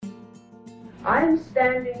I am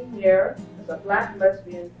standing here as a Black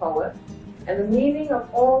lesbian poet, and the meaning of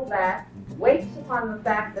all that waits upon the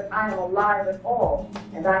fact that I am alive at all,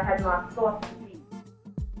 and I had not thought to be.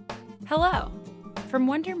 Hello. From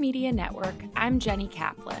Wonder Media Network, I'm Jenny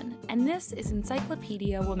Kaplan, and this is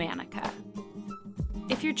Encyclopedia Womanica.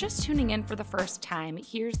 If you're just tuning in for the first time,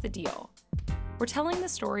 here's the deal. We're telling the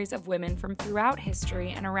stories of women from throughout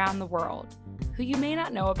history and around the world, who you may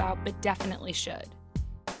not know about but definitely should.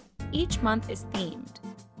 Each month is themed,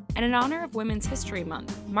 and in honor of Women's History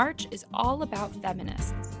Month, March is all about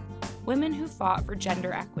feminists, women who fought for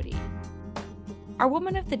gender equity. Our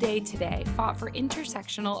woman of the day today fought for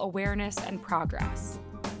intersectional awareness and progress.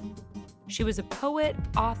 She was a poet,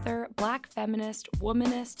 author, Black feminist,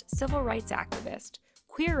 womanist, civil rights activist,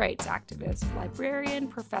 queer rights activist, librarian,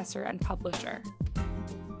 professor, and publisher.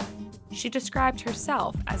 She described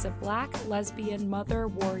herself as a Black lesbian mother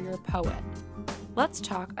warrior poet. Let's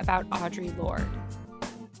talk about Audre Lorde.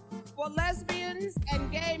 Well, lesbians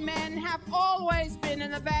and gay men have always been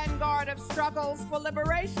in the vanguard of struggles for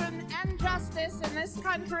liberation and justice in this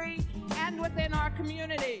country and within our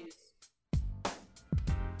communities.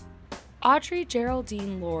 Audre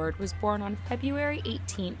Geraldine Lorde was born on February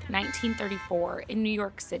 18, 1934, in New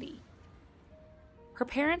York City. Her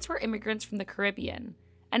parents were immigrants from the Caribbean,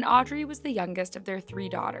 and Audre was the youngest of their 3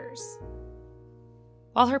 daughters.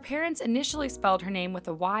 While her parents initially spelled her name with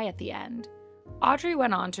a Y at the end, Audre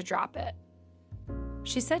went on to drop it.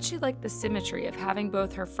 She said she liked the symmetry of having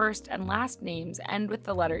both her first and last names end with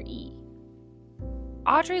the letter E.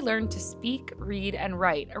 Audre learned to speak, read, and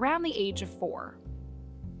write around the age of 4.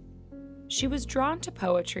 She was drawn to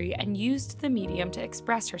poetry and used the medium to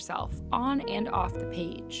express herself on and off the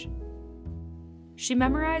page. She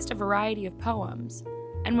memorized a variety of poems,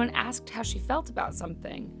 and when asked how she felt about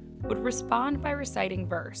something, would respond by reciting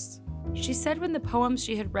verse. She said when the poems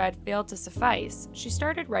she had read failed to suffice, she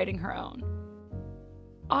started writing her own.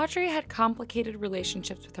 Audre had complicated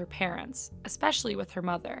relationships with her parents, especially with her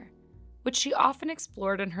mother, which she often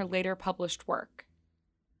explored in her later published work.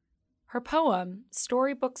 Her poem,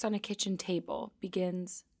 Storybooks on a Kitchen Table,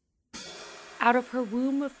 begins, "Out of her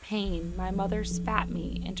womb of pain, my mother spat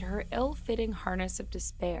me into her ill-fitting harness of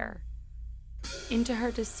despair, into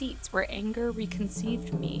her deceits where anger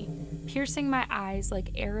reconceived me, piercing my eyes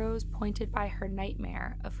like arrows pointed by her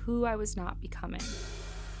nightmare of who I was not becoming."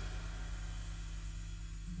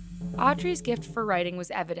 Audre's gift for writing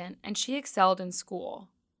was evident, and she excelled in school.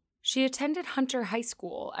 She attended Hunter High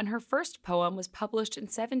School, and her first poem was published in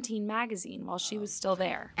 17 magazine while she was still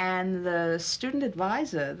there. And the student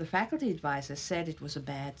advisor, the faculty advisor, said it was a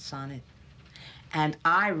bad sonnet. And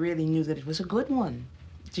I really knew that it was a good one.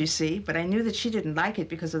 Do you see? But I knew that she didn't like it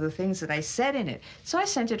because of the things that I said in it. So I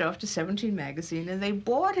sent it off to 17 magazine, and they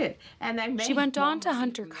bought it. And I made She went on to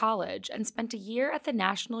Hunter College and spent a year at the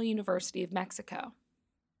National University of Mexico.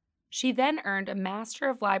 She then earned a Master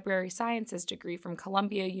of Library Sciences degree from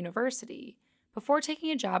Columbia University before taking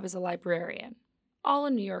a job as a librarian, all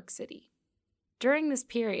in New York City. During this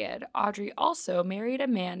period, Audre also married a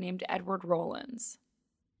man named Edward Rollins.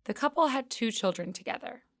 The couple had 2 children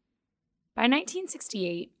together. By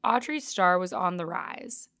 1968, Audre's star was on the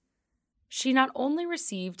rise. She not only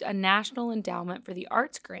received a National Endowment for the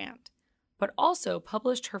Arts grant, but also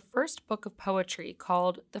published her first book of poetry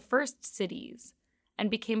called The First Cities, and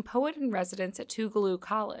became poet in residence at Tougaloo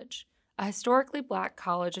College, a historically Black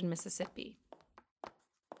college in Mississippi.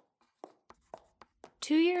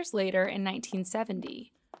 2 years later, in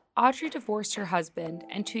 1970, Audre divorced her husband,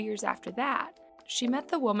 and 2 years after that, she met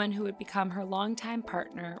the woman who would become her longtime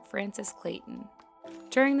partner, Frances Clayton.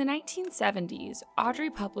 During the 1970s,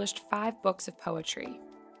 Audre published 5 books of poetry.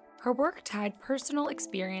 Her work tied personal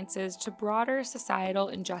experiences to broader societal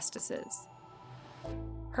injustices.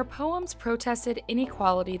 Her poems protested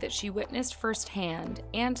inequality that she witnessed firsthand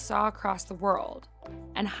and saw across the world,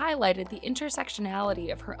 and highlighted the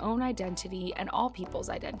intersectionality of her own identity and all people's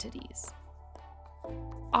identities.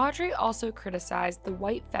 Audre also criticized the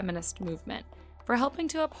white feminist movement for helping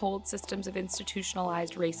to uphold systems of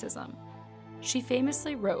institutionalized racism. She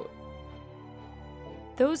famously wrote,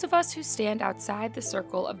 "Those of us who stand outside the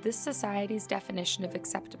circle of this society's definition of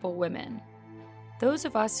acceptable women, those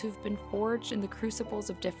of us who've been forged in the crucibles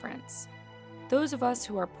of difference, those of us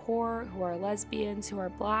who are poor, who are lesbians, who are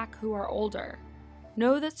Black, who are older,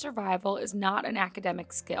 know that survival is not an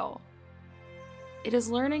academic skill. It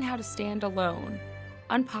is learning how to stand alone,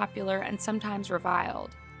 unpopular and sometimes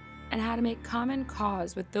reviled, and how to make common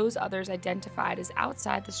cause with those others identified as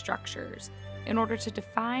outside the structures in order to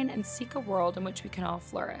define and seek a world in which we can all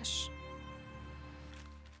flourish.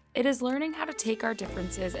 It is learning how to take our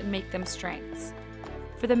differences and make them strengths.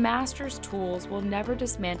 for the master's tools will never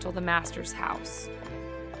dismantle the master's house.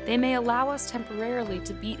 They may allow us temporarily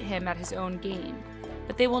to beat him at his own game,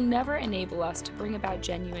 but they will never enable us to bring about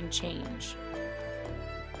genuine change.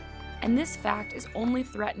 And this fact is only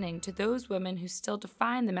threatening to those women who still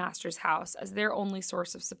define the master's house as their only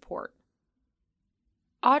source of support.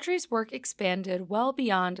 Audre's work expanded well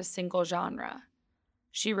beyond a single genre.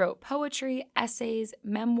 She wrote poetry, essays,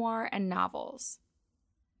 memoir, and novels.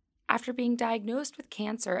 After being diagnosed with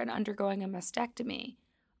cancer and undergoing a mastectomy,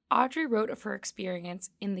 Audre wrote of her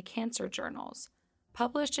experience in the Cancer Journals,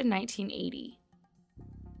 published in 1980.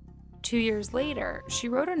 2 years later, she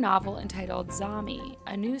wrote a novel entitled Zami,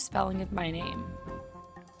 A New Spelling of My Name.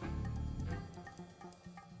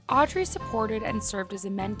 Audre supported and served as a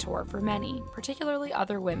mentor for many, particularly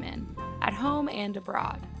other women, at home and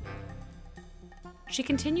abroad. She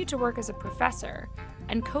continued to work as a professor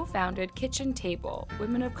and co-founded Kitchen Table,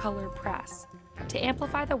 Women of Color Press, to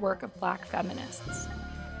amplify the work of Black feminists.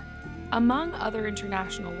 Among other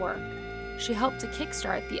international work, she helped to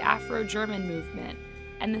kickstart the Afro-German movement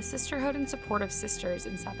and the Sisterhood in Support of Sisters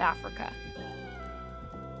in South Africa.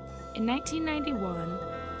 In 1991,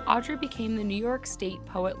 Audre became the New York State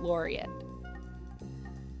Poet Laureate.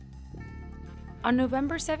 On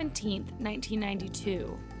November 17,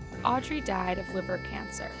 1992, Audre died of liver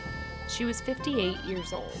cancer. She was 58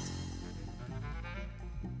 years old.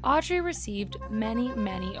 Audre received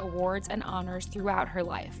many awards and honors throughout her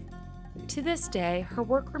life. To this day, her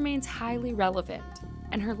work remains highly relevant,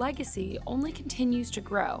 and her legacy only continues to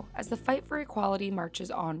grow as the fight for equality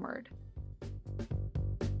marches onward.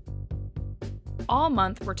 All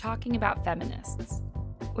month, we're talking about feminists.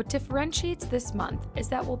 What differentiates this month is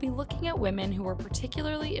that we'll be looking at women who were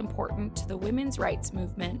particularly important to the women's rights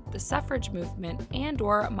movement, the suffrage movement,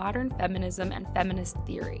 and/or modern feminism and feminist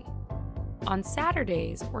theory. On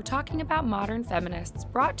Saturdays, we're talking about modern feminists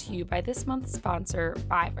brought to you by this month's sponsor,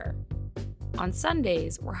 Fiverr. On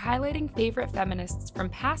Sundays, we're highlighting favorite feminists from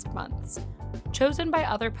past months, chosen by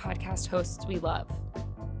other podcast hosts we love.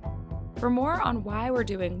 For more on why we're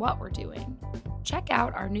doing what we're doing, check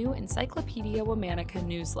out our new Encyclopedia Womanica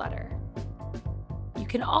newsletter. You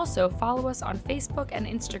can also follow us on Facebook and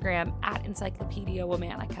Instagram at Encyclopedia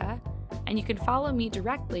Womanica, and you can follow me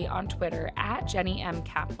directly on Twitter at Jenny M.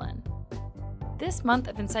 Kaplan. This month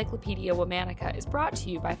of Encyclopedia Womanica is brought to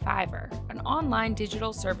you by Fiverr, an online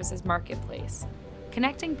digital services marketplace,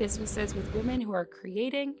 connecting businesses with women who are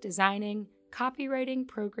creating, designing, copywriting,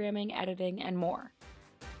 programming, editing, and more.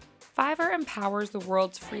 Fiverr empowers the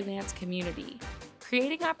world's freelance community,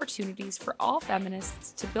 creating opportunities for all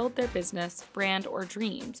feminists to build their business, brand, or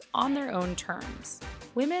dreams on their own terms.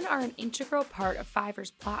 Women are an integral part of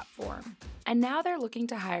Fiverr's platform, and now they're looking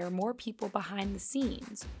to hire more people behind the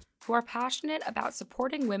scenes who are passionate about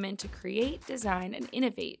supporting women to create, design, and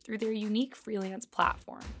innovate through their unique freelance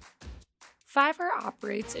platform. Fiverr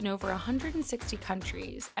operates in over 160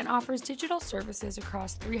 countries and offers digital services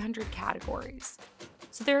across 300 categories.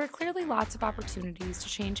 So there are clearly lots of opportunities to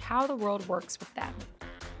change how the world works with them.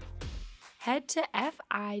 Head to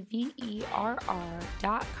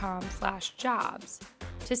fiverr.com/jobs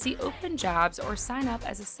to see open jobs or sign up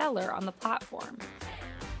as a seller on the platform.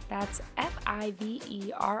 That's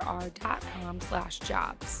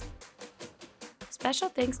fiverr.com/jobs. Special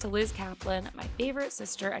thanks to Liz Kaplan, my favorite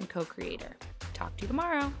sister and co-creator. Talk to you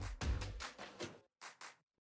tomorrow.